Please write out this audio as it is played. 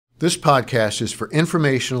This podcast is for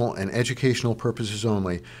informational and educational purposes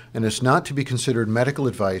only and is not to be considered medical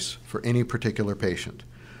advice for any particular patient.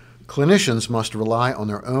 Clinicians must rely on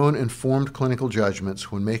their own informed clinical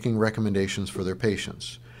judgments when making recommendations for their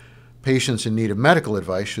patients. Patients in need of medical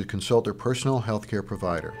advice should consult their personal health care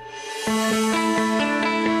provider.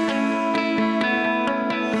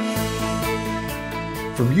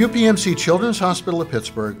 From UPMC Children's Hospital of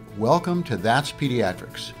Pittsburgh, welcome to That's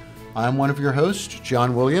Pediatrics. I'm one of your hosts,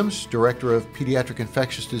 John Williams, Director of Pediatric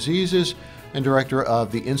Infectious Diseases and Director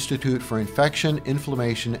of the Institute for Infection,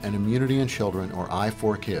 Inflammation, and Immunity in Children, or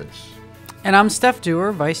I4Kids. And I'm Steph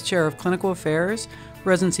Dewar, Vice Chair of Clinical Affairs,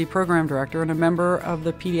 Residency Program Director, and a member of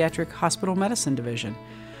the Pediatric Hospital Medicine Division.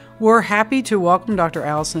 We're happy to welcome Dr.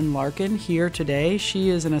 Allyson Larkin here today. She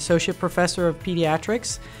is an Associate Professor of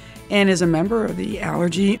Pediatrics and is a member of the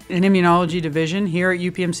Allergy and Immunology Division here at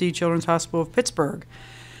UPMC Children's Hospital of Pittsburgh.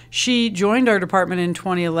 She joined our department in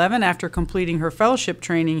 2011 after completing her fellowship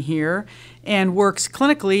training here and works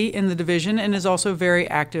clinically in the division and is also very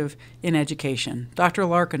active in education. Dr.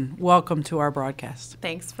 Larkin, welcome to our broadcast.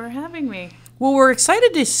 Thanks for having me. Well, we're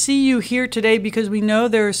excited to see you here today because we know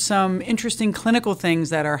there's some interesting clinical things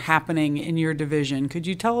that are happening in your division. Could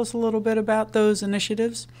you tell us a little bit about those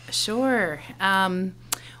initiatives? Sure.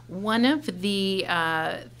 One of the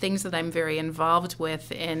things that I'm very involved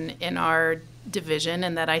with in our division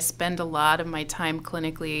and that I spend a lot of my time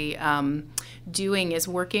clinically doing is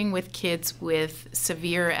working with kids with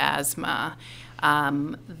severe asthma.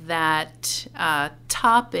 That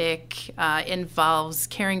topic involves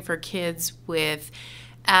caring for kids with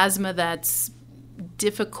asthma that's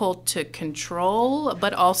difficult to control,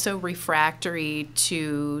 but also refractory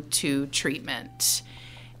to treatment.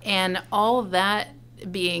 And all of that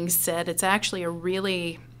being said, it's actually a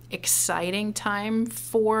really exciting time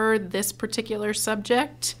for this particular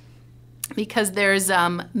subject because there's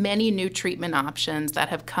many new treatment options that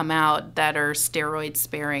have come out that are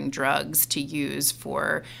steroid-sparing drugs to use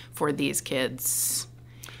for these kids.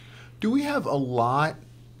 Do we have a lot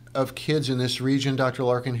of kids in this region, Dr.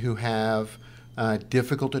 Larkin, who have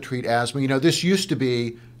difficult to treat asthma? You know, this used to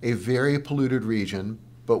be a very polluted region,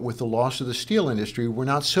 but with the loss of the steel industry, we're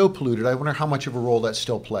not so polluted. I wonder how much of a role that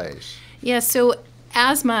still plays. Yeah, so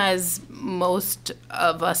asthma, as most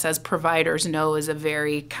of us as providers know, is a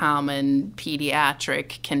very common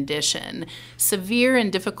pediatric condition. Severe and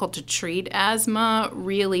difficult to treat asthma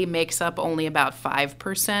really makes up only about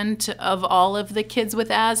 5% of all of the kids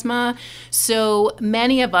with asthma. So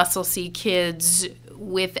many of us will see kids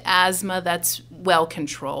with asthma that's well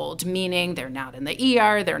controlled, meaning they're not in the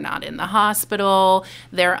ER, they're not in the hospital,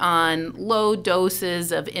 they're on low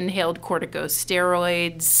doses of inhaled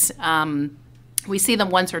corticosteroids. We see them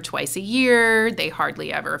once or twice a year. They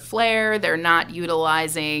hardly ever flare. They're not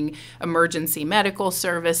utilizing emergency medical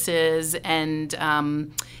services, and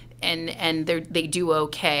they do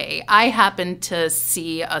okay. I happen to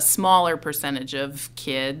see a smaller percentage of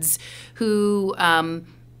kids who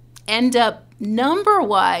end up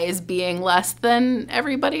number-wise being less than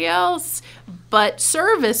everybody else, but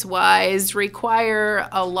service-wise require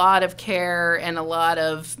a lot of care and a lot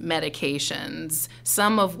of medications,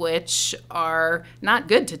 some of which are not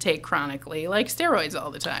good to take chronically, like steroids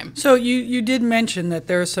all the time. So you did mention that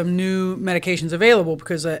there are some new medications available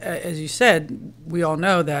because, as you said, we all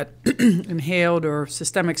know that inhaled or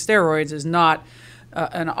systemic steroids is not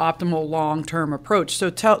an optimal long-term approach.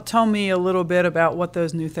 So tell me a little bit about what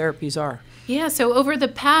those new therapies are. Yeah, so over the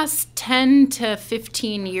past 10 to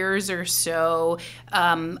 15 years or so,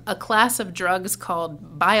 a class of drugs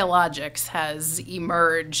called biologics has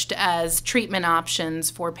emerged as treatment options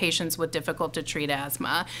for patients with difficult to treat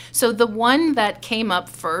asthma. So the one that came up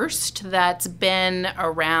first that's been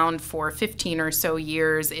around for 15 or so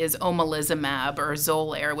years is omalizumab or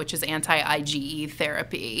Xolair, which is anti-IgE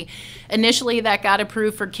therapy. Initially, that got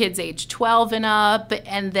approved for kids age 12 and up,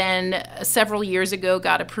 and then several years ago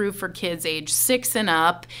got approved for kids age 6 and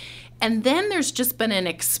up. And then there's just been an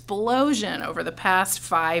explosion over the past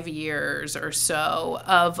 5 years or so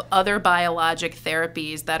of other biologic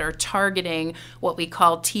therapies that are targeting what we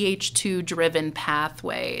call Th2-driven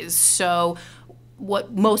pathways. So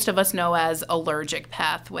what most of us know as allergic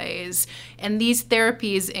pathways. And these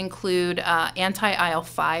therapies include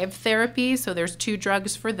anti-IL-5 therapy, so there's 2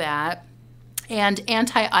 drugs for that, and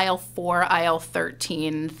anti-IL-4,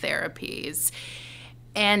 IL-13 therapies.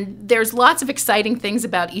 And there's lots of exciting things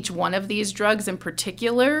about each one of these drugs in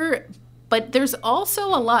particular, But there's also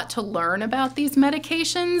a lot to learn about these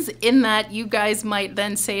medications, in that you guys might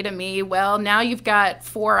then say to me, well, now you've got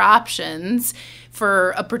 4 options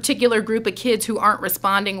for a particular group of kids who aren't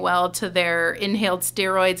responding well to their inhaled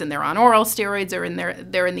steroids, and they're on oral steroids, or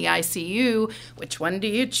they're in the ICU. Which one do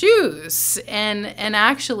you choose? And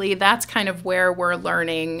actually, that's kind of where we're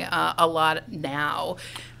learning a lot now.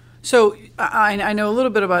 So I know a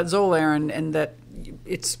little bit about Xolair, and that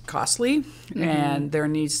it's costly, and there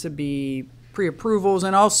needs to be pre-approvals,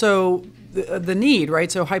 and also the need,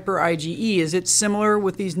 right? So hyper IgE, is it similar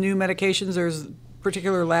with these new medications? There's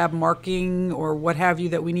particular lab marking or what have you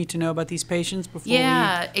that we need to know about these patients before?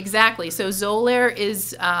 Yeah, exactly. So Xolair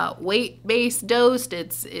is weight-based dosed.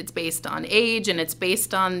 It's based on age, and it's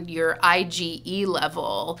based on your IgE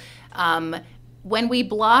level. When we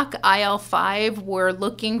block IL-5, we're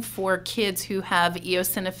looking for kids who have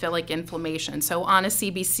eosinophilic inflammation. So on a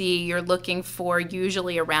CBC, you're looking for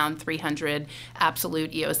usually around 300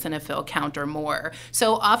 absolute eosinophil count or more.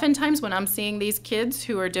 So oftentimes when I'm seeing these kids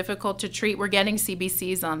who are difficult to treat, we're getting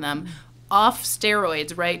CBCs on them off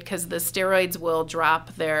steroids, right? Because the steroids will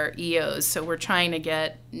drop their EOs. So we're trying to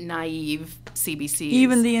get naive CBCs.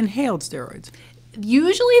 Even the inhaled steroids?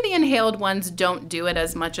 Usually the inhaled ones don't do it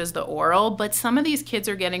as much as the oral, but some of these kids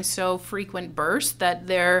are getting so frequent bursts that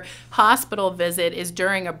their hospital visit is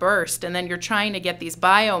during a burst, and then you're trying to get these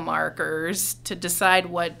biomarkers to decide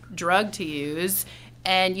what drug to use,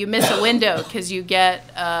 and you miss a window because you get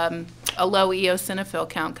a low eosinophil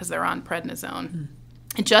count because they're on prednisone.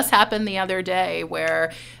 It just happened the other day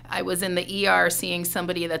where I was in the ER seeing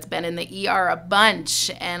somebody that's been in the ER a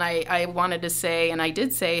bunch, and I wanted to say, and I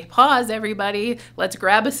did say, pause everybody, let's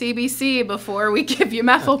grab a CBC before we give you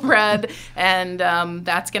methylpred, and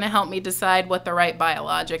that's going to help me decide what the right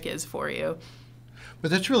biologic is for you.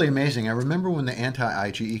 But that's really amazing. I remember when the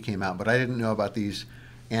anti-IgE came out, but I didn't know about these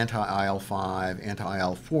anti-IL-5,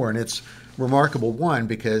 anti-IL-4, and it's remarkable, one,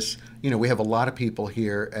 because we have a lot of people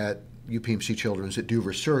here at UPMC Children's that do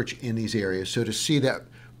research in these areas. So to see that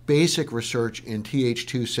basic research in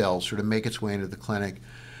Th2 cells sort of make its way into the clinic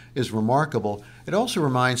is remarkable. It also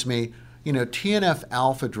reminds me, TNF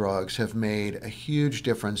alpha drugs have made a huge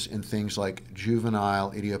difference in things like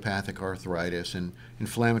juvenile idiopathic arthritis and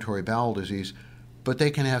inflammatory bowel disease, but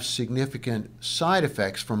they can have significant side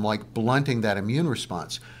effects from like blunting that immune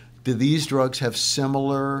response. Do these drugs have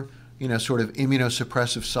similar, sort of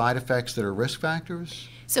immunosuppressive side effects that are risk factors?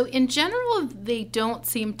 So in general, they don't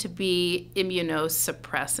seem to be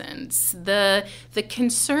immunosuppressants. The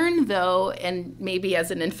concern, though, and maybe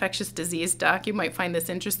as an infectious disease doc, you might find this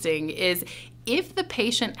interesting, is if the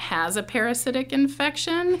patient has a parasitic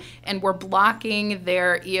infection and we're blocking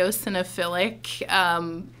their eosinophilic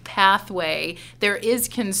pathway, there is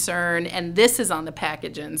concern, and this is on the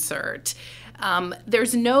package insert.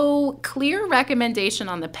 There's no clear recommendation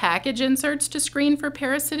on the package inserts to screen for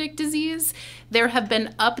parasitic disease. There have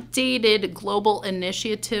been updated global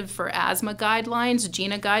initiative for asthma guidelines.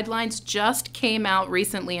 GINA guidelines just came out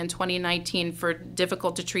recently in 2019 for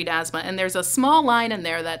difficult to treat asthma. And there's a small line in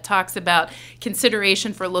there that talks about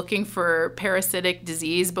consideration for looking for parasitic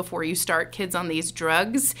disease before you start kids on these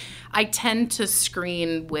drugs. I tend to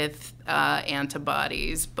screen with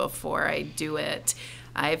antibodies before I do it.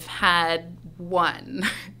 I've had one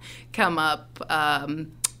come up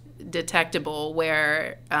detectable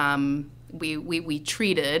where we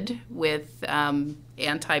treated with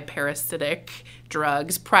anti-parasitic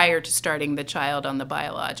drugs prior to starting the child on the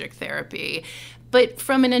biologic therapy. But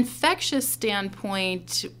from an infectious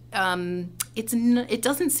standpoint, it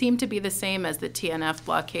doesn't seem to be the same as the TNF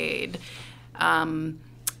blockade.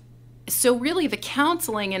 So really the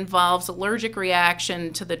counseling involves allergic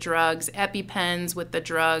reaction to the drugs, EpiPens with the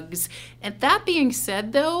drugs. And that being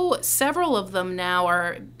said, though, several of them now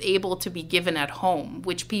are able to be given at home,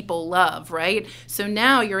 which people love, right? So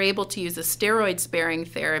now you're able to use a steroid-sparing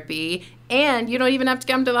therapy, and you don't even have to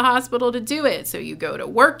come to the hospital to do it. So you go to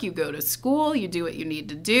work, you go to school, you do what you need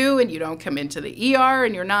to do, and you don't come into the ER,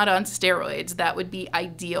 and you're not on steroids. That would be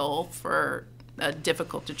ideal for a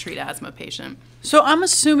difficult to treat asthma patient. So I'm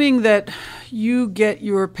assuming that you get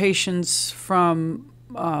your patients from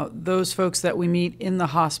those folks that we meet in the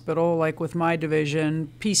hospital, like with my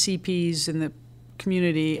division, PCPs in the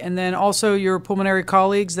community, and then also your pulmonary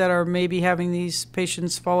colleagues that are maybe having these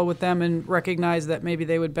patients follow with them and recognize that maybe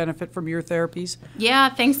they would benefit from your therapies? Yeah,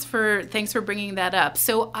 thanks for bringing that up.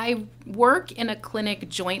 So I work in a clinic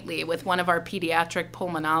jointly with one of our pediatric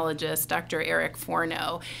pulmonologists, Dr. Eric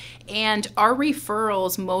Forno. And our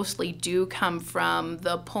referrals mostly do come from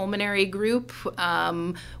the pulmonary group,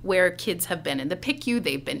 where kids have been in the PICU,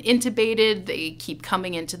 they've been intubated, they keep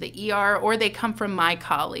coming into the ER, or they come from my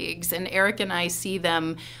colleagues. And Eric and I see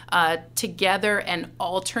them together and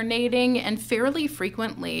alternating, and fairly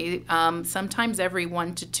frequently, sometimes every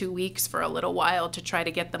 1 to 2 weeks for a little while, to try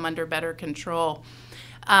to get them under better control.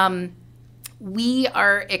 We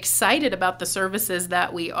are excited about the services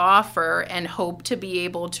that we offer and hope to be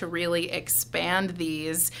able to really expand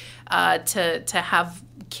these to have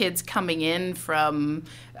kids coming in from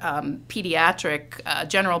general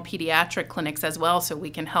pediatric clinics as well, so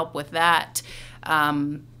we can help with that.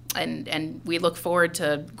 And we look forward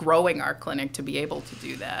to growing our clinic to be able to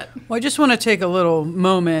do that. Well, I just want to take a little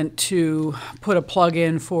moment to put a plug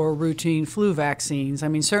in for routine flu vaccines. I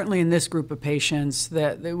mean, certainly in this group of patients,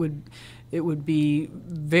 that it would be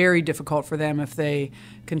very difficult for them if they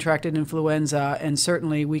contracted influenza, and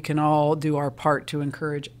certainly we can all do our part to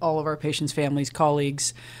encourage all of our patients' families,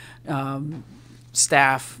 colleagues,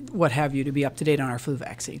 staff, what have you, to be up to date on our flu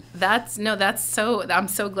vaccine. I'm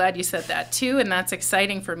so glad you said that too, and that's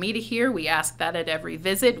exciting for me to hear. We ask that at every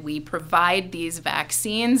visit. We provide these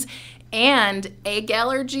vaccines, and egg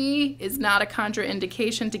allergy is not a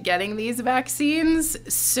contraindication to getting these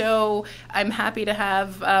vaccines, so I'm happy to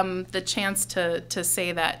have the chance to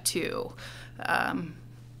say that too.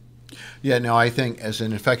 Yeah, no, I think as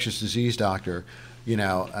an infectious disease doctor,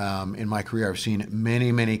 in my career, I've seen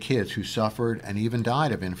many, many kids who suffered and even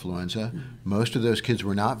died of influenza. Most of those kids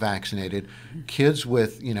were not vaccinated. Kids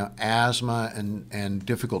with, asthma and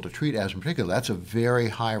difficult to treat asthma in particular, that's a very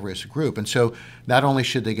high-risk group. And so not only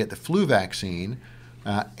should they get the flu vaccine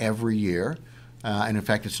every year, and in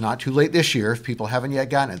fact, it's not too late this year if people haven't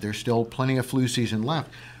yet gotten it. There's still plenty of flu season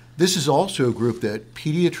left. This is also a group that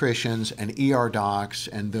pediatricians and ER docs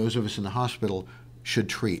and those of us in the hospital should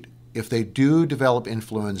treat. If they do develop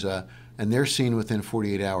influenza and they're seen within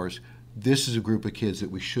 48 hours, this is a group of kids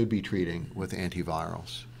that we should be treating with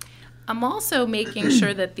antivirals. I'm also making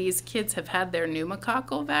sure that these kids have had their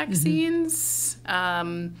pneumococcal vaccines.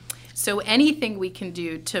 So anything we can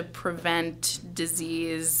do to prevent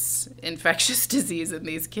infectious disease in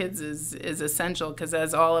these kids is essential, because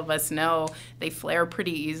as all of us know, they flare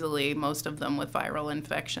pretty easily, most of them with viral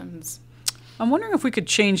infections. I'm wondering if we could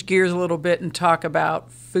change gears a little bit and talk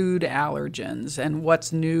about food allergens and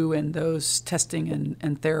what's new in those testing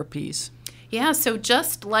and therapies. Yeah, so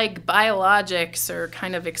just like biologics are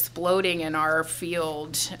kind of exploding in our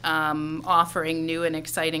field, offering new and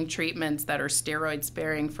exciting treatments that are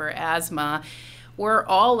steroid-sparing for asthma, we're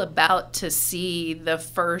all about to see the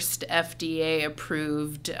first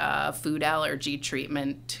FDA-approved food allergy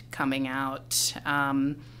treatment coming out.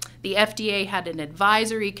 The FDA had an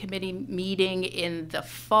advisory committee meeting in the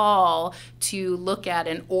fall to look at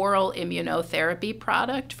an oral immunotherapy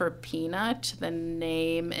product for peanut. The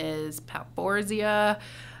name is Palforzia.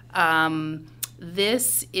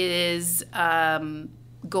 This is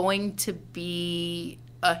going to be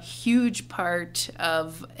a huge part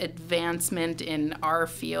of advancement in our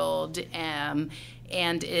field, and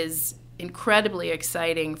is incredibly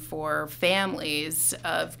exciting for families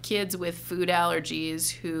of kids with food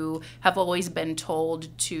allergies who have always been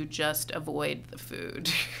told to just avoid the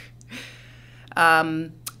food.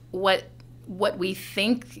 What we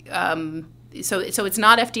think, so it's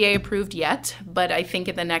not FDA approved yet, but I think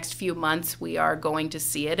in the next few months we are going to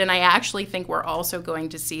see it. And I actually think we're also going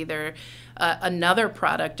to see another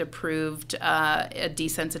product approved, a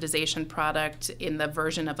desensitization product in the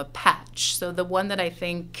version of a patch. So the one that I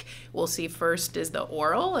think we'll see first is the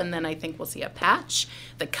oral, and then I think we'll see a patch.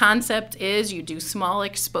 The concept is you do small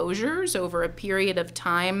exposures over a period of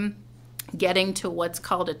time, getting to what's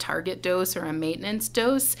called a target dose or a maintenance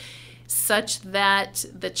dose, such that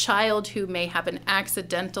the child who may have an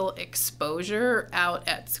accidental exposure out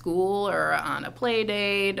at school or on a play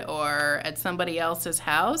date or at somebody else's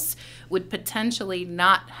house would potentially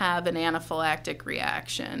not have an anaphylactic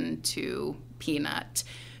reaction to peanut.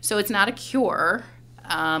 So it's not a cure,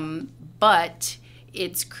 but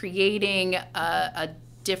it's creating a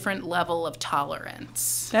different level of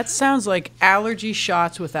tolerance. That sounds like allergy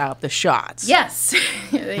shots without the shots. Yes,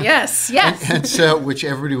 yes, yes. And so, which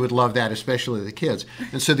everybody would love that, especially the kids.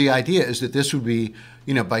 And so the idea is that this would be,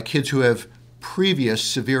 by kids who have previous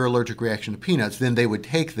severe allergic reaction to peanuts, then they would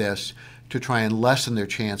take this to try and lessen their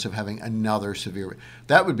chance of having another severe.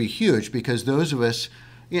 That would be huge, because those of us,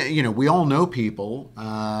 we all know people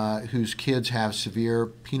whose kids have severe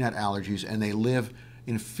peanut allergies, and they live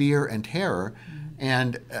in fear and terror.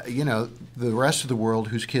 And, the rest of the world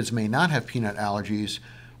whose kids may not have peanut allergies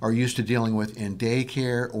are used to dealing with in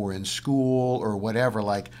daycare or in school or whatever,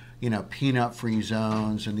 like, peanut-free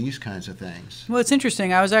zones and these kinds of things. Well, it's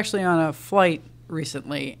interesting. I was actually on a flight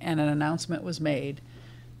recently, and an announcement was made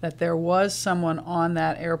that there was someone on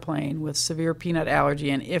that airplane with severe peanut allergy,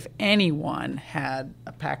 and if anyone had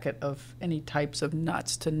a packet of any types of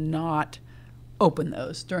nuts, to not open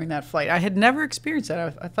those during that flight. I had never experienced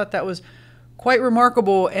that. I thought that was quite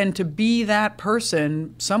remarkable, and to be that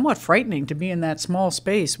person, somewhat frightening to be in that small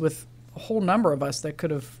space with a whole number of us that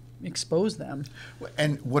could have exposed them.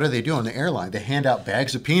 And what do they do on the airline? They hand out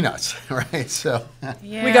bags of peanuts, right? So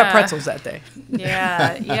we got pretzels that day.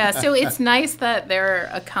 Yeah. So it's nice that they're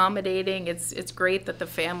accommodating. It's great that the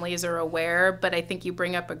families are aware, but I think you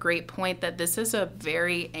bring up a great point that this is a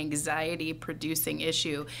very anxiety-producing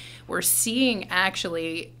issue. We're seeing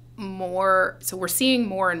actually more, so we're seeing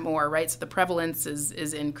more and more, right? So the prevalence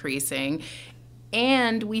is increasing.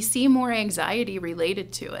 And we see more anxiety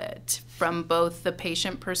related to it from both the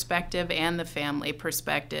patient perspective and the family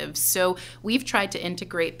perspective. So we've tried to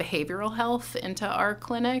integrate behavioral health into our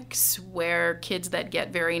clinics, where kids that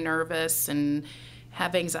get very nervous and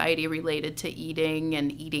have anxiety related to eating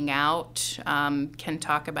and eating out can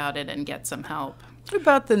talk about it and get some help. What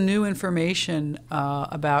about the new information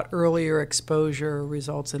about earlier exposure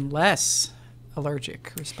results in less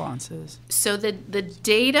allergic responses? So the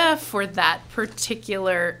data for that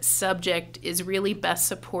particular subject is really best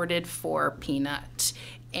supported for peanut.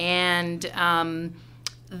 And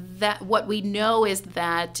that what we know is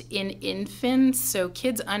that in infants, so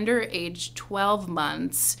kids under age 12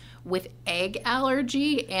 months with egg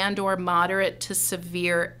allergy and or moderate to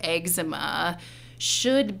severe eczema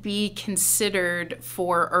should be considered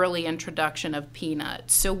for early introduction of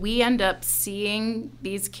peanut. So we end up seeing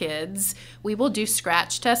these kids. We will do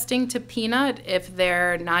scratch testing to peanut if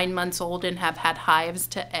they're 9 months old and have had hives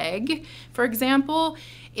to egg, for example.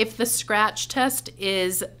 If the scratch test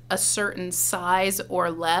is a certain size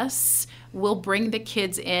or less, we'll bring the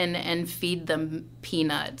kids in and feed them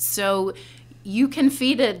peanut. So you can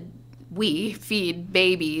we feed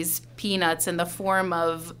babies peanuts in the form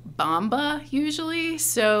of Bamba usually.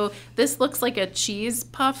 So this looks like a cheese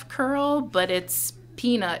puff curl, but it's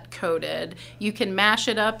peanut coated. You can mash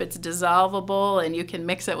it up, it's dissolvable, and you can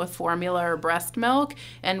mix it with formula or breast milk,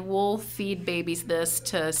 and we'll feed babies this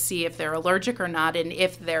to see if they're allergic or not. And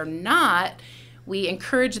if they're not, we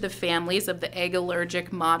encourage the families of the egg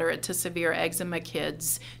allergic, moderate to severe eczema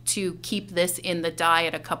kids to keep this in the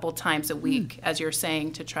diet a couple times a week, as you're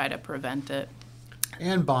saying, to try to prevent it.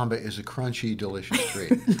 And Bamba is a crunchy, delicious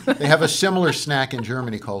treat. They have a similar snack in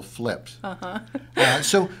Germany called Flips.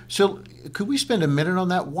 So could we spend a minute on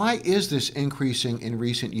that? Why is this increasing in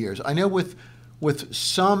recent years? I know with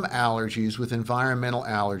some allergies, with environmental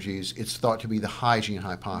allergies, it's thought to be the hygiene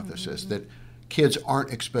hypothesis, that kids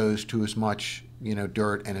aren't exposed to as much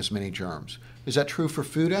dirt and as many germs. Is that true for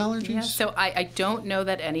food allergies? Yeah, so I don't know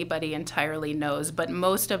that anybody entirely knows, but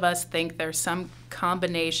most of us think there's some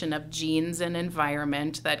combination of genes and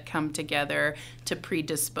environment that come together to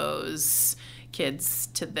predispose kids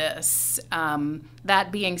to this.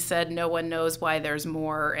 That being said, no one knows why there's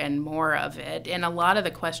more and more of it. And a lot of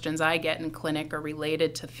the questions I get in clinic are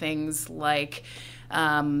related to things like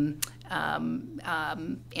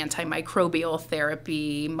antimicrobial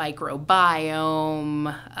therapy,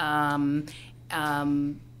 microbiome,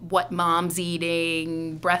 what mom's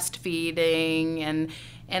eating, breastfeeding,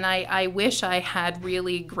 and I wish I had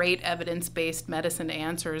really great evidence-based medicine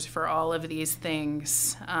answers for all of these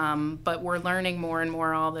things, but we're learning more and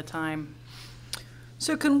more all the time.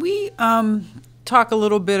 So can we talk a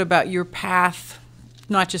little bit about your path,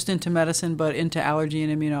 not just into medicine, but into allergy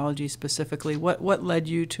and immunology specifically? What led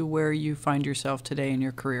you to where you find yourself today in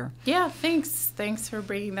your career? Yeah, thanks. Thanks for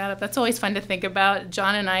bringing that up. That's always fun to think about.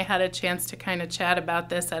 John and I had a chance to kind of chat about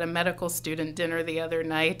this at a medical student dinner the other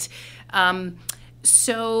night.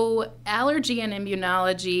 So allergy and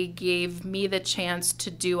immunology gave me the chance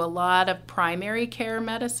to do a lot of primary care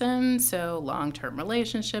medicine, so long-term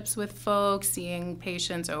relationships with folks, seeing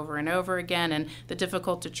patients over and over again, and the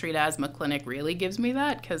Difficult to Treat Asthma Clinic really gives me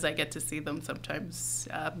that because I get to see them sometimes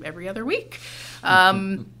every other week.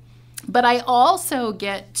 But I also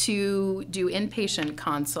get to do inpatient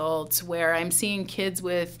consults where I'm seeing kids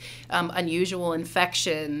with unusual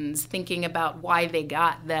infections, thinking about why they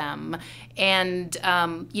got them. And,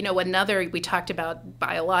 we talked about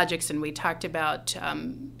biologics and we talked about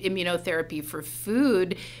immunotherapy for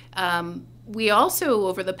food. We also,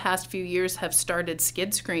 over the past few years, have started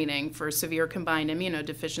SCID screening for severe combined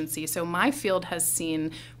immunodeficiency. So my field has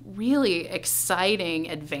seen really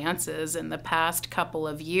exciting advances in the past couple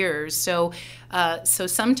of years. So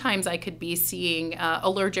sometimes I could be seeing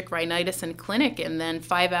allergic rhinitis in clinic, and then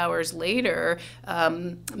 5 hours later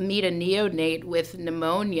meet a neonate with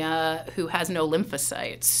pneumonia who has no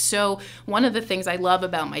lymphocytes. So one of the things I love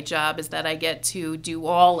about my job is that I get to do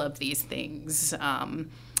all of these things.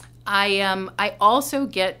 I also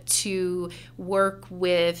get to work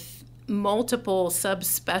with multiple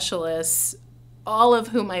subspecialists, all of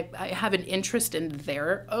whom I have an interest in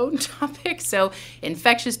their own topic. So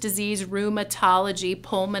infectious disease, rheumatology,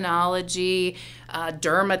 pulmonology,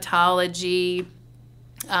 dermatology,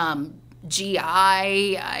 GI.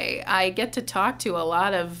 I get to talk to a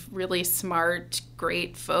lot of really smart,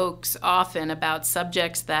 great folks often about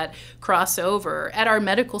subjects that cross over. At our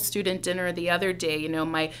medical student dinner the other day,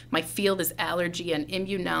 my field is allergy and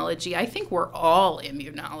immunology. I think we're all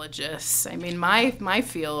immunologists. I mean, my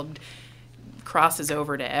field crosses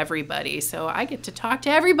over to everybody, so I get to talk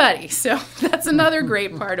to everybody. So that's another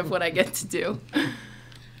great part of what I get to do.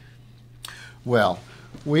 Well,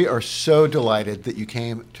 we are so delighted that you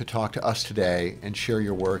came to talk to us today and share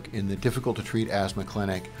your work in the Difficult to Treat Asthma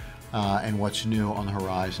Clinic and what's new on the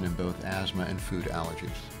horizon in both asthma and food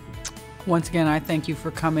allergies. Once again, I thank you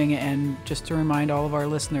for coming, and just to remind all of our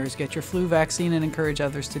listeners, get your flu vaccine and encourage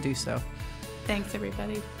others to do so. Thanks,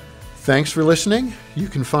 everybody. Thanks for listening. You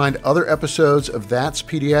can find other episodes of That's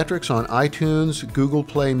Pediatrics on iTunes, Google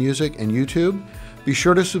Play Music, and YouTube. Be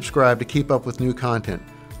sure to subscribe to keep up with new content.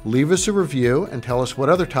 Leave us a review and tell us what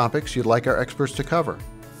other topics you'd like our experts to cover.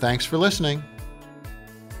 Thanks for listening.